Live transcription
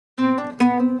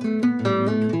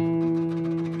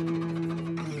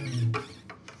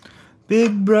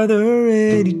Big Brother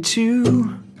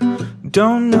 82,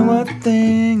 don't know a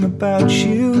thing about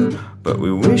you, but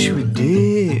we wish we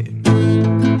did.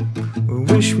 We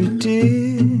wish we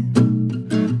did.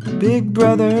 Big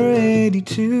Brother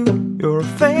 82, you're a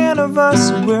fan of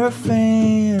us, we're a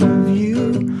fan of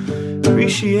you.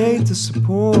 Appreciate the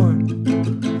support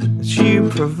that you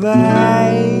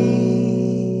provide.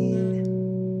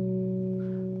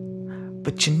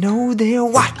 But you know they're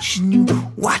watching you,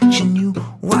 watching you,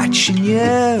 watching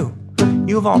you.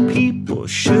 You of all people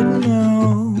should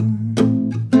know.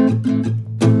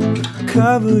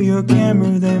 Cover your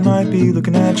camera, they might be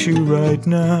looking at you right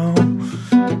now.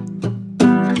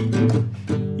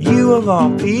 You of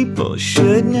all people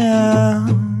should know.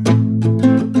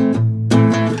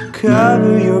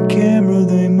 Cover your camera,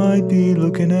 they might be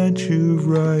looking at you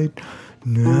right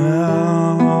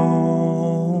now.